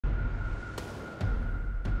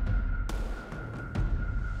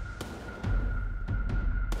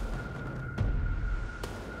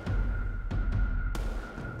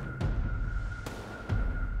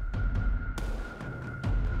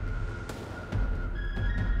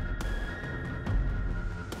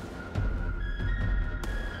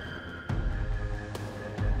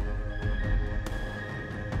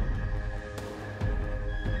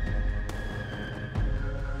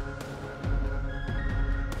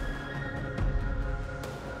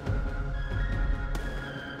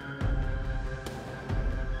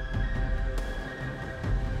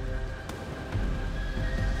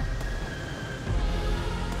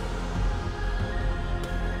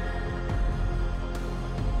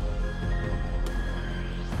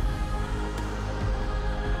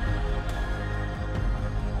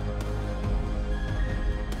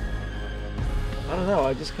don't know,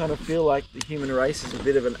 I just kind of feel like the human race is a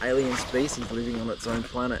bit of an alien species living on its own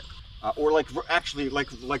planet. Or like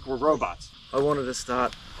we're robots. I wanted to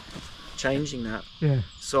start changing that, Yeah.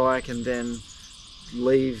 so I can then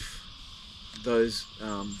leave those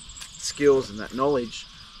skills and that knowledge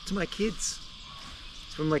to my kids.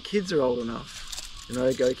 So when my kids are old enough, you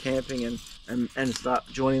know, go camping and start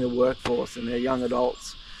joining the workforce and they're young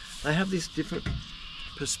adults, they have this different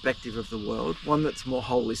perspective of the world, one that's more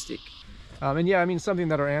holistic. And yeah, I mean, something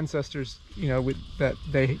that our ancestors, you know, that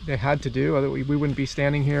they had to do, otherwise we wouldn't be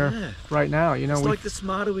standing here right now. You know, it's like the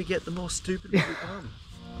smarter we get, the more stupid we become.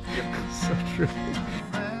 So true.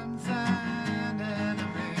 Friends and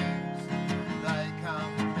enemies, they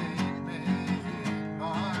come to meet me in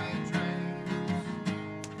my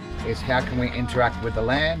dreams. Is how can we interact with the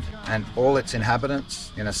land and all its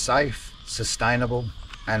inhabitants in a safe, sustainable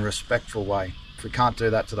and respectful way. If we can't do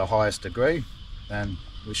that to the highest degree, then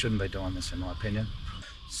we shouldn't be doing this, in my opinion.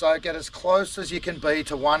 So get as close as you can be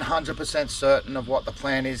to 100% certain of what the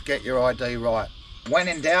plan is. Get your ID right. When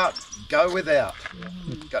in doubt, go without.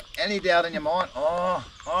 Got any doubt in your mind?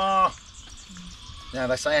 Now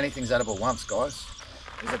they say anything's edible once, guys.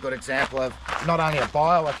 Here's a good example of not only a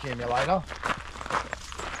bioaccumulator,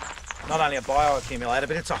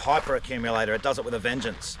 but it's a hyperaccumulator. It does it with a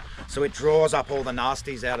vengeance. So it draws up all the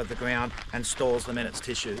nasties out of the ground and stores them in its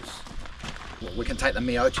tissues. We can take the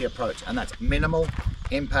Miyochi approach, and that's minimal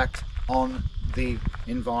impact on the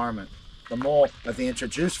environment. The more of the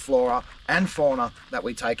introduced flora and fauna that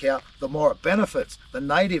we take out, the more it benefits the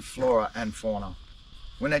native flora and fauna.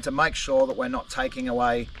 We need to make sure that we're not taking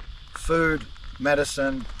away food,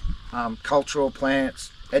 medicine, cultural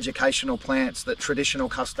plants, educational plants that traditional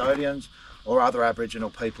custodians or other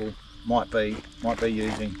Aboriginal people might be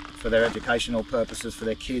using for their educational purposes, for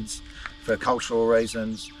their kids, for cultural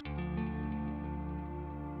reasons.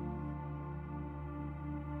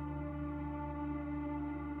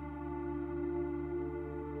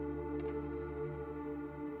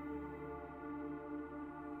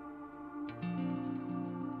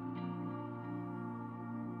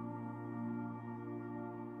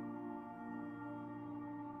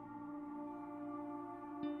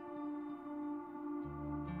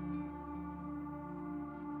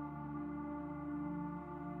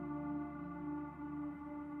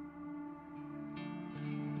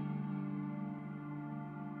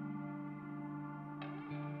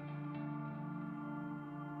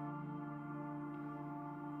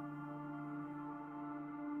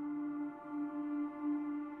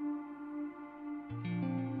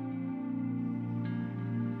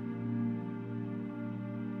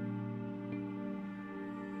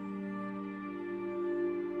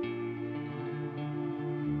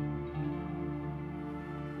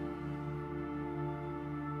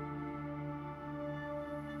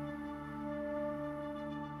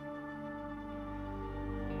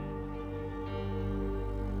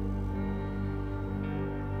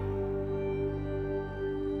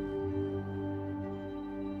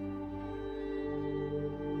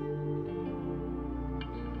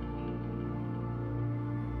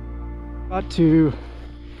 Got to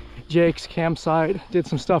Jake's campsite, did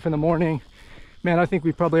some stuff in the morning. Man, I think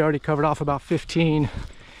we probably already covered off about 15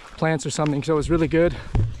 plants or something, so it was really good.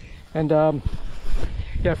 And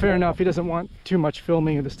yeah, fair enough, he doesn't want too much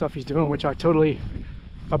filming of the stuff he's doing, which I totally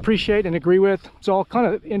appreciate and agree with. So I'll kind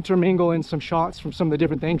of intermingle in some shots from some of the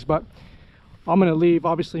different things, but I'm gonna leave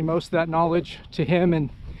obviously most of that knowledge to him,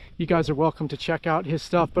 and you guys are welcome to check out his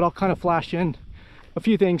stuff, but I'll kind of flash in a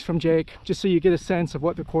few things from Jake just so you get a sense of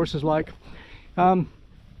what the course is like.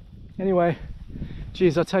 Anyway,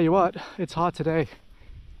 geez, I'll tell you what, it's hot today.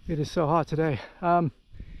 It is so hot today.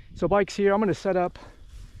 So bike's here. I'm going to set up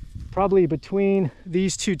probably between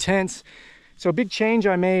these two tents. So a big change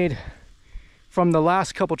I made from the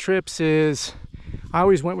last couple trips is I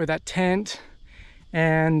always went with that tent,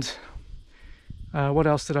 and what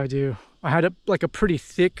else did I do? I had like a pretty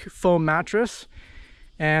thick foam mattress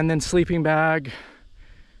and then sleeping bag.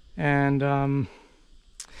 And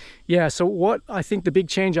yeah, so what I think the big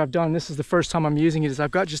change I've done, this is the first time I'm using it, is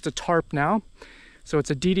I've got just a tarp now. So it's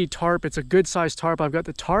a DD tarp. It's a good sized tarp. I've got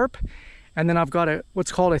the tarp, and then I've got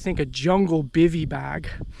what's called, I think, a jungle bivy bag.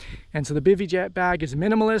 And so the bivy bag is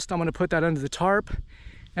minimalist. I'm going to put that under the tarp.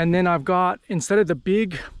 And then I've got, instead of the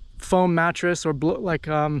big foam mattress or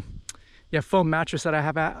foam mattress that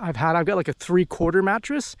I've got like a 3/4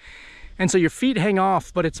 mattress. And so your feet hang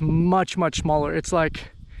off, but it's much, much smaller. It's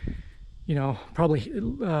like, you know, probably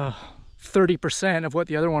 30% of what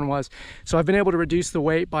the other one was. So I've been able to reduce the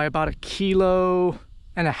weight by about 1.5 kilos,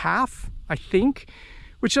 I think,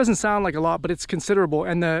 which doesn't sound like a lot, but it's considerable.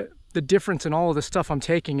 And the the difference in all of the stuff I'm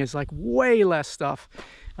taking is like way less stuff.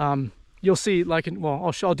 You'll see, like,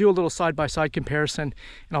 well, I'll do a little side-by-side comparison,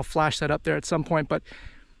 and I'll flash that up there at some point. But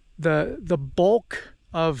the bulk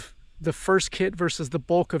of the first kit versus the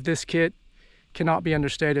bulk of this kit cannot be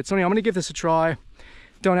understated. So anyway, I'm going to give this a try.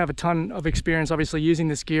 Don't have a ton of experience, obviously, using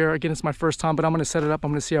this gear. Again, it's my first time, but I'm going to set it up.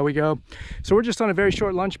 I'm going to see how we go. So we're just on a very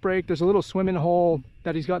short lunch break. There's a little swimming hole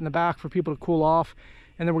that he's got in the back for people to cool off.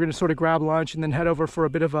 And then we're going to sort of grab lunch and then head over for a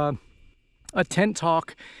bit of a tent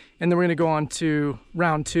talk. And then we're going to go on to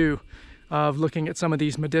round 2 of looking at some of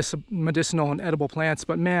these medicinal and edible plants.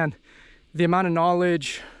 But man, the amount of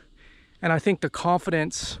knowledge and I think the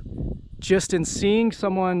confidence just in seeing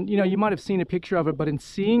someone, you know, you might have seen a picture of it, but in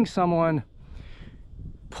seeing someone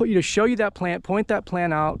show you that plant, point that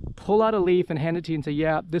plant out, pull out a leaf and hand it to you and say,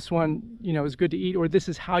 yeah, this one, you know, is good to eat, or this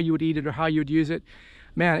is how you would eat it or how you would use it.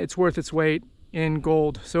 Man, it's worth its weight in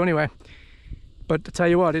gold. So anyway, but to tell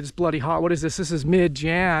you what, it's bloody hot. What is this? This is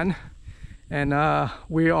mid-Jan, and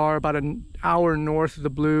we are about an hour north of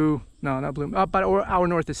the about an hour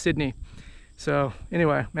north of Sydney. So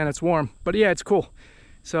anyway, man, it's warm, but yeah, it's cool.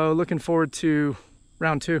 So looking forward to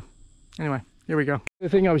round 2. Anyway, here we go. The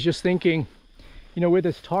thing I was just thinking, you know, with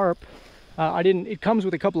this tarp, it comes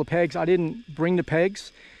with a couple of pegs. I didn't bring the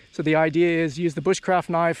pegs. So the idea is use the Bushcraft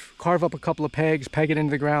knife, carve up a couple of pegs, peg it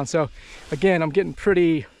into the ground. So again, I'm getting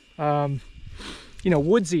pretty, you know,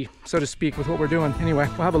 woodsy, so to speak, with what we're doing. Anyway,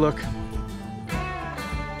 we'll have a look.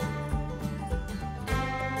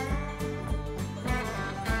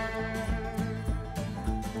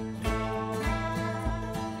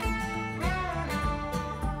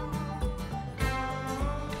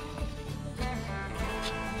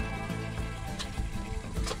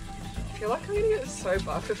 I feel like I'm gonna get so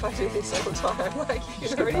buff if I do this all the time. Like, you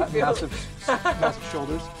can already feel massive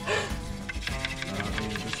shoulders.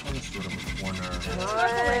 This one's sort of a corner.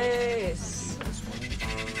 nice.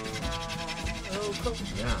 Oh, cool.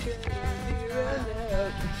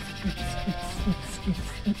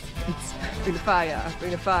 Bring the fire,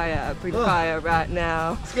 bring the fire, bring the fire right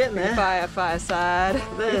now. It's getting Bring the there. fireside.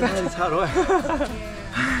 Man, it's hard work.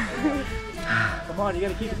 Come on, you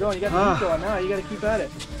gotta keep it going. You gotta keep going now. You gotta keep at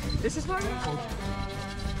it. This is mine. Do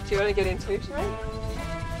you want to get into it, Shane?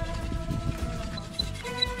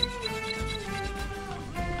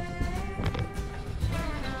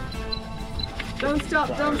 Don't stop,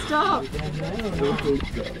 don't stop.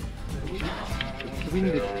 We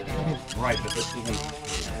need it. Right, but this one.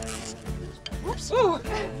 Whoops. Ooh.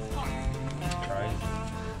 Crazy.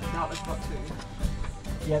 No, it's got two.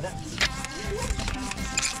 Yeah, that's.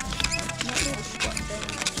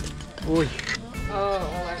 Oi.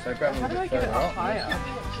 Oh, like, So grab how do I get it up higher?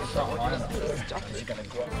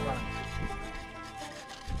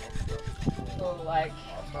 Oh, like,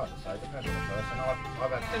 It's hard to say, depends on the person.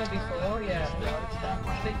 I've it's gonna be full, yeah.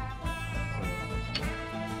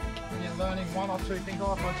 When you're learning one or two, think,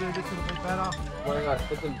 oh, if I do this, it'll be better.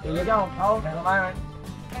 You're going cold at the moment.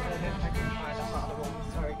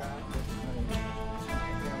 Sorry, guys.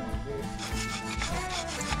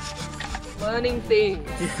 Learning things.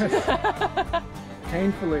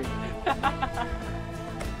 Painfully.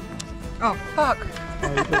 Oh, fuck. Oh,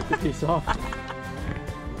 you took the piece off.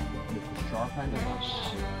 sharp end of us.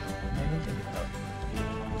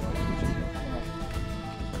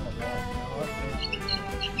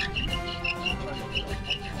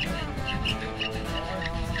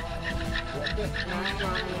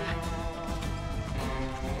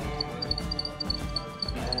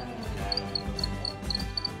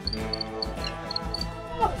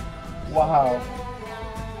 Wow.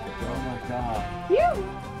 Oh my god. Phew.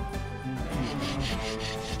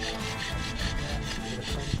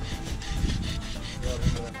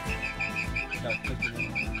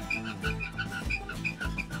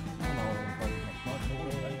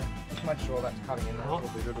 Make sure that's cutting in there a little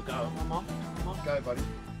bit. It'll go. Go, buddy.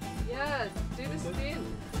 Yes, do the spin.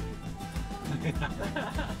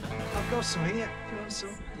 I've got some here. Do you want some?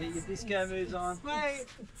 Yeah, your disco moves on. Wait.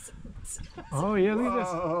 Oh yeah, look at this.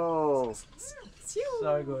 Oh.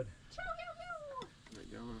 So good.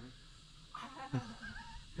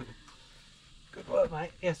 Good work,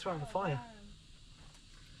 mate. Yeah, throw on the fire.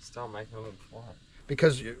 Start making a little fire.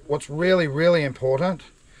 Because what's really, really important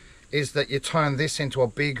is that you turn this into a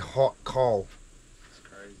big hot coal.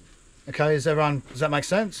 Okay, does that make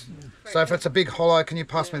sense? So if it's a big hollow, can you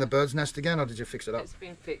pass me the bird's nest again, or did you fix it up? It's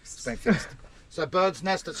been fixed. It's been fixed. So bird's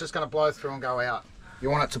nest, it's just going to blow through and go out. You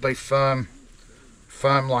want it to be firm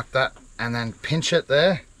like that, and then pinch it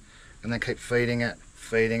there, and then keep feeding it,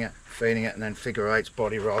 and then figure eights,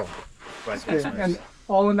 body roll. And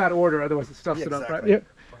all in that order, otherwise it stuffs it up, right? exactly. Yep.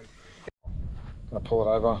 I pull it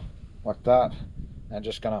over. like that, and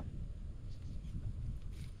just gonna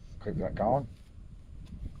keep that going.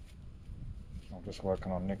 I'm just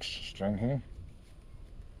working on Nick's string here.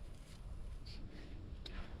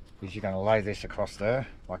 Is you're going to lay this across there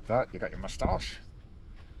like that. You got your moustache.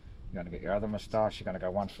 You're going to get your other moustache. You're going to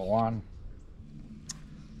go one for one.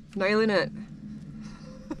 Nailing it.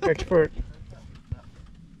 Expert.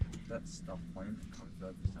 That stuff plane comes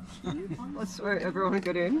over. That's right, everyone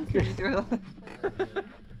get in.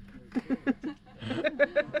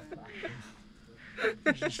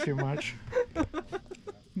 It's just too much.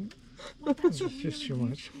 It's just too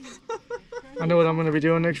much. I know what I'm going to be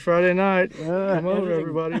doing next Friday night. Come over,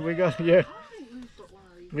 everybody.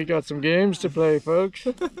 We got some games to play, folks.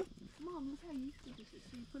 Well,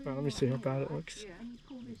 let me see how bad it looks.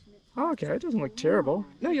 Oh, okay, it doesn't look terrible.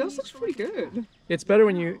 No, yours looks pretty good. It's better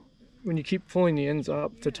when you keep pulling the ends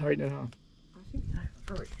up to tighten it up.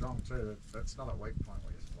 Very strong too. That's not a weak point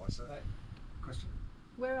where you splice it. Question.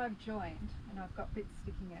 Where I've joined and I've got bits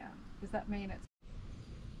sticking out, does that mean it's...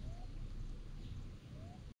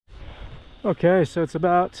 Okay, so it's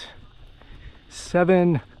about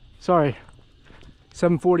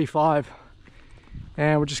 7:45,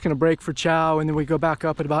 and we're just gonna break for chow, and then we go back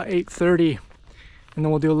up at about 8:30, and then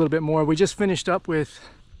we'll do a little bit more. We just finished up with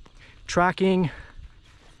tracking,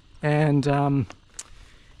 and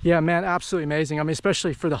yeah, man, absolutely amazing. I mean,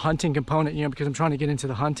 especially for the hunting component, you know, because I'm trying to get into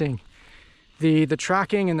the hunting. The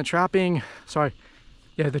tracking and the trapping, sorry,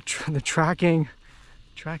 yeah, the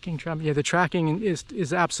tracking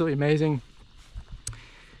is absolutely amazing.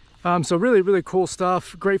 So really cool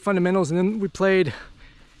stuff, great fundamentals. And then we played,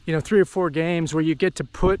 you know, 3 or 4 games where you get to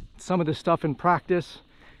put some of this stuff in practice,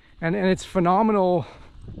 and it's phenomenal.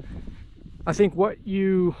 I think what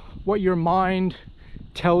your mind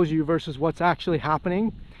tells you versus what's actually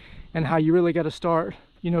happening, and how you really got to start,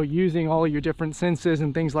 you know, using all of your different senses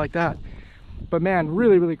and things like that. But man,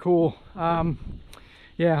 really cool.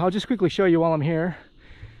 Yeah, I'll just quickly show you while I'm here.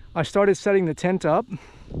 I started setting the tent up.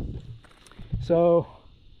 So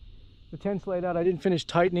the tent's laid out. I didn't finish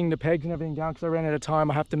tightening the pegs and everything down because I ran out of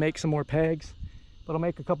time. I have to make some more pegs, but I'll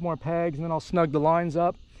make a couple more pegs and then I'll snug the lines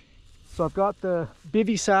up. So I've got the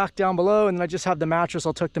bivy sack down below, and then I just have the mattress.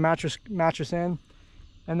 I'll tuck the mattress in,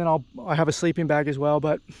 and then I have a sleeping bag as well,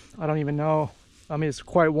 but I don't even know. I mean, it's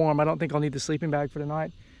quite warm. I don't think I'll need the sleeping bag for the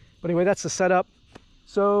night. But anyway, that's the setup.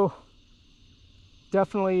 So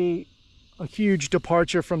definitely a huge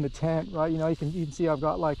departure from the tent, right? You know, you can see I've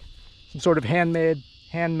got like some sort of handmade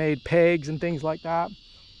pegs and things like that.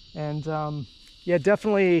 And yeah,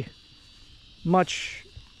 definitely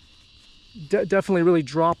definitely really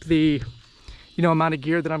drop the, you know, amount of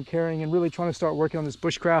gear that I'm carrying, and really trying to start working on this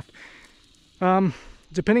bushcraft.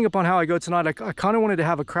 Depending upon how I go tonight, I kind of wanted to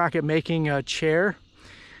have a crack at making a chair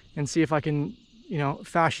and see if I can, you know,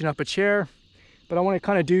 fashion up a chair. But I want to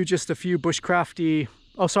kind of do just a few bushcrafty.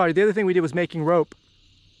 Oh, sorry, the other thing we did was making rope.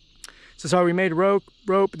 So sorry, we made rope,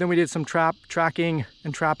 then we did some tracking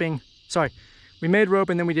and trapping. Sorry, we made rope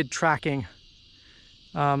and then we did tracking.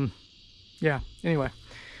 Yeah, anyway.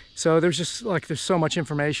 So there's just like, there's so much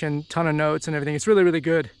information, ton of notes and everything. It's really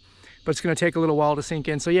good, but it's gonna take a little while to sink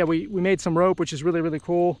in. So yeah, we made some rope, which is really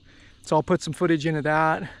cool. So I'll put some footage into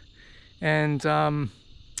that. And out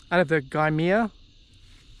of the Gaimia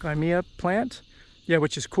plant, yeah,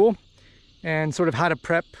 which is cool. And sort of how to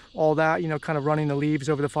prep all that, you know, kind of running the leaves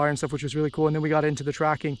over the fire and stuff, which was really cool. And then we got into the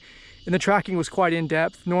tracking, and the tracking was quite in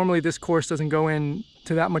depth. Normally this course doesn't go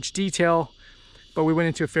into that much detail, but we went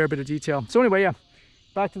into a fair bit of detail. So anyway, yeah,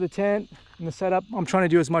 back to the tent and the setup. I'm trying to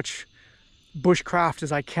do as much bushcraft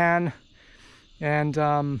as I can. And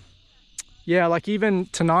yeah, like even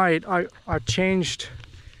tonight, I changed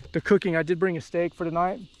the cooking. I did bring a steak for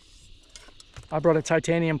tonight. I brought a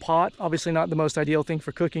titanium pot, obviously not the most ideal thing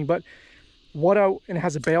for cooking, but and it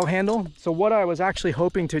has a bail handle. So what I was actually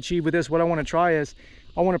hoping to achieve with this, what I want to try is,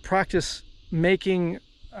 I want to practice making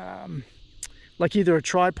like either a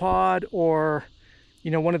tripod or,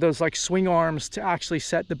 you know, one of those like swing arms to actually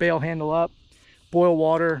set the bail handle up, boil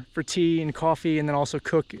water for tea and coffee, and then also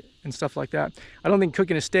cook and stuff like that. I don't think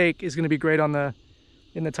cooking a steak is going to be great in the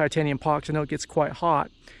titanium pot, because I know it gets quite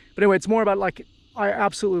hot. But anyway, it's more about like, I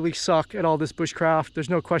absolutely suck at all this bushcraft. There's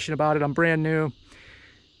no question about it. I'm brand new.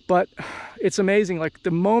 But it's amazing, like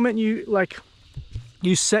the moment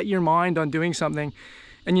you set your mind on doing something,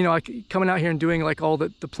 and you know, like coming out here and doing like all the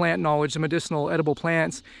plant knowledge, the medicinal edible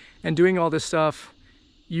plants, and doing all this stuff,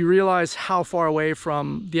 you realize how far away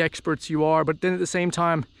from the experts you are. But then at the same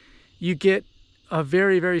time, you get a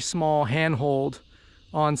very small handhold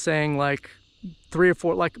on saying like 3 or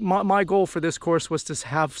 4, like my goal for this course was to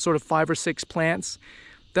have sort of 5 or 6 plants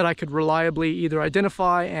that I could reliably either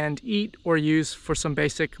identify and eat or use for some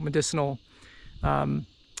basic medicinal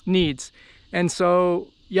needs. And so,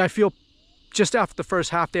 yeah, I feel just after the first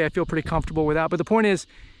half day, I feel pretty comfortable with that. But the point is,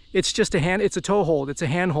 it's just it's a toe hold, it's a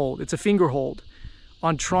hand hold, it's a finger hold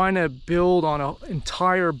on trying to build on an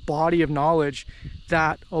entire body of knowledge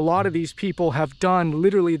that a lot of these people have done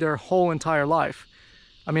literally their whole entire life.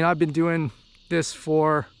 I mean, I've been doing this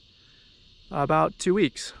for about 2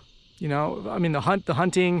 weeks. You know, I mean, the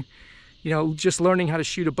hunting, you know, just learning how to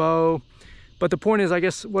shoot a bow. But the point is, I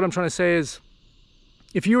guess what I'm trying to say is,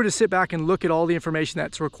 if you were to sit back and look at all the information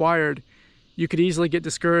that's required, you could easily get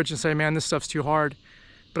discouraged and say, man, this stuff's too hard.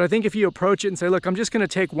 But I think if you approach it and say, look, I'm just going to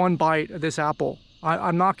take one bite of this apple.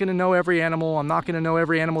 I'm not going to know every animal. I'm not going to know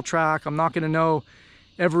every animal track. I'm not going to know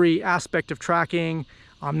every aspect of tracking.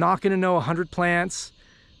 I'm not going to know 100 plants.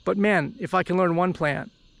 But man, if I can learn one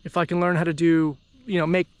plant, if I can learn how to do, you know,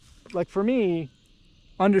 make, like for me,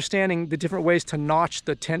 understanding the different ways to notch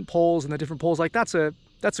the tent poles and the different poles, like that's a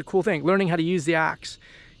cool thing. Learning how to use the axe,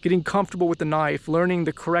 getting comfortable with the knife, learning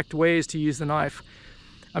the correct ways to use the knife.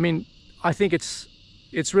 I mean, I think it's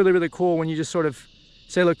really, really cool when you just sort of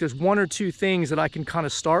say, look, there's one or two things that I can kind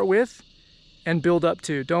of start with and build up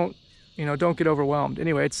to. Don't get overwhelmed.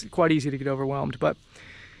 Anyway, it's quite easy to get overwhelmed, but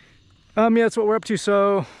yeah, that's what we're up to.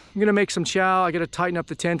 So I'm gonna make some chow. I gotta tighten up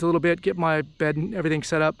the tent a little bit, get my bed and everything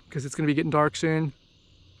set up because it's gonna be getting dark soon.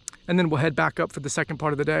 And then we'll head back up for the second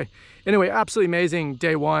part of the day. Anyway, absolutely amazing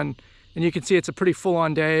day one. And you can see it's a pretty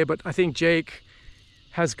full-on day, but I think Jake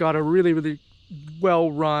has got a really, really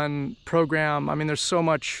well-run program. I mean, there's so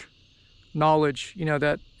much knowledge, you know,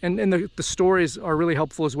 that, and the stories are really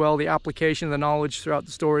helpful as well. The application of the knowledge throughout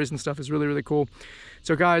the stories and stuff is really, really cool.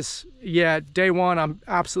 So guys, yeah, day one, I'm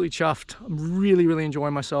absolutely chuffed. I'm really, really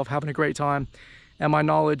enjoying myself, having a great time, and my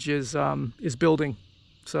knowledge is building.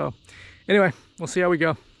 So anyway, we'll see how we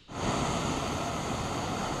go.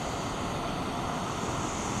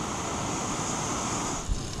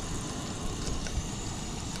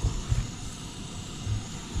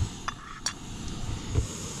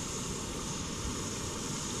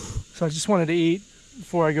 So I just wanted to eat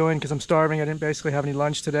before I go in because I'm starving. I didn't basically have any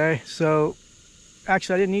lunch today. So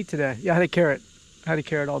actually I didn't eat today. Yeah, I had a carrot. I had a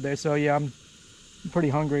carrot all day. So yeah, I'm pretty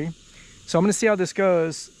hungry. So I'm gonna see how this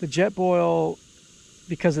goes. The jet boil,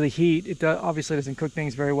 because of the heat, it obviously doesn't cook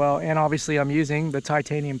things very well. And obviously I'm using the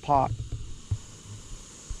titanium pot.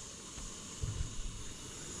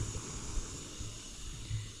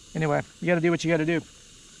 Anyway, you gotta do what you gotta do.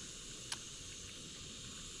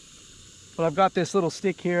 But I've got this little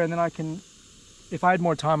stick here, and then I can, if I had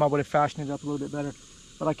more time, I would have fashioned it up a little bit better.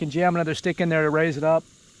 But I can jam another stick in there to raise it up.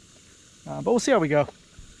 But we'll see how we go.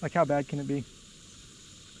 Like, how bad can it be?